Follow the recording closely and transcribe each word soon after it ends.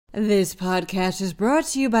This podcast is brought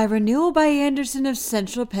to you by Renewal by Andersen of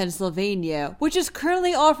Central Pennsylvania, which is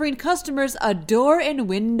currently offering customers a door and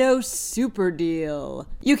window super deal.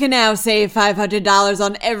 You can now save $500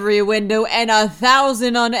 on every window and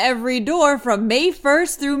 $1,000 on every door from May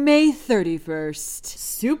 1st through May 31st.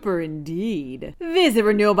 Super indeed. Visit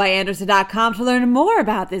renewalbyandersen.com to learn more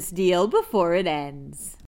about this deal before it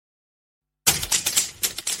ends.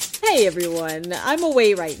 Hey everyone, I'm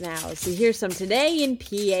away right now, so here's some Today in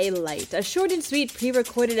PA Light, a short and sweet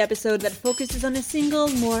pre-recorded episode that focuses on a single,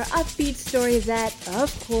 more upbeat story that,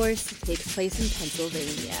 of course, takes place in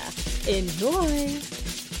Pennsylvania. Enjoy!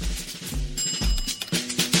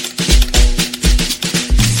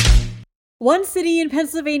 One city in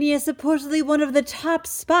Pennsylvania is supposedly one of the top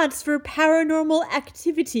spots for paranormal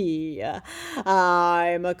activity.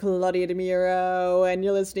 I'm Claudia DeMiro, and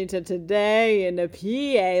you're listening to Today in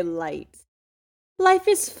PA Light. Life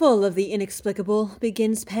is full of the inexplicable,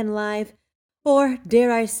 begins Penn Live. Or,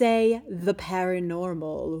 dare I say, the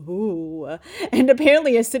paranormal. Ooh. And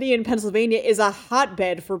apparently a city in Pennsylvania is a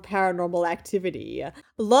hotbed for paranormal activity.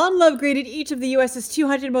 Law and Love graded each of the U.S.'s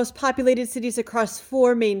 200 most populated cities across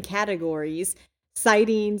 4 main categories: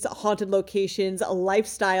 sightings, haunted locations,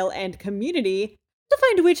 lifestyle, and community, to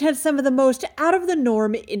find which had some of the most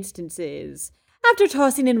out-of-the-norm instances. After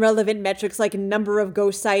tossing in relevant metrics like number of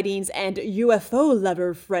ghost sightings and UFO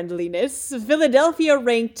lover friendliness, Philadelphia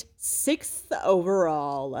ranked 6th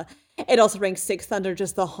overall. It also ranked 6th under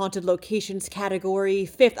just the haunted locations category,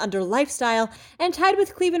 5th under lifestyle, and tied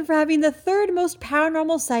with Cleveland for having the 3rd most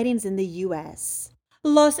paranormal sightings in the U.S.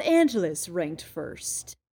 Los Angeles ranked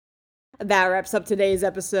 1st. That wraps up today's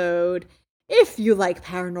episode. If you like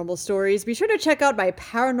paranormal stories, be sure to check out my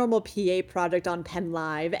Paranormal PA project on Penn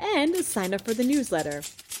Live and sign up for the newsletter.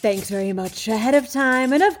 Thanks very much ahead of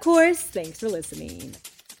time, and of course, thanks for listening.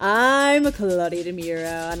 I'm Claudia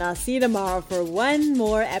DeMiro, and I'll see you tomorrow for one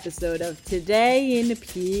more episode of Today in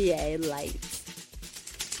PA Light.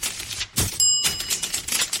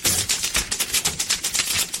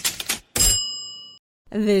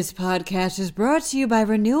 This podcast is brought to you by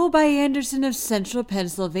Renewal by Andersen of Central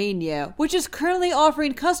Pennsylvania, which is currently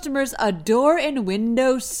offering customers a door and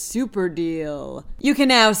window super deal. You can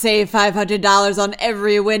now save $500 on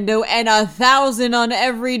every window and $1,000 on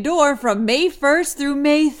every door from May 1st through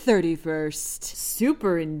May 31st.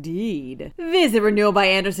 Super indeed. Visit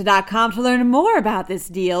renewalbyandersen.com to learn more about this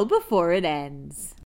deal before it ends.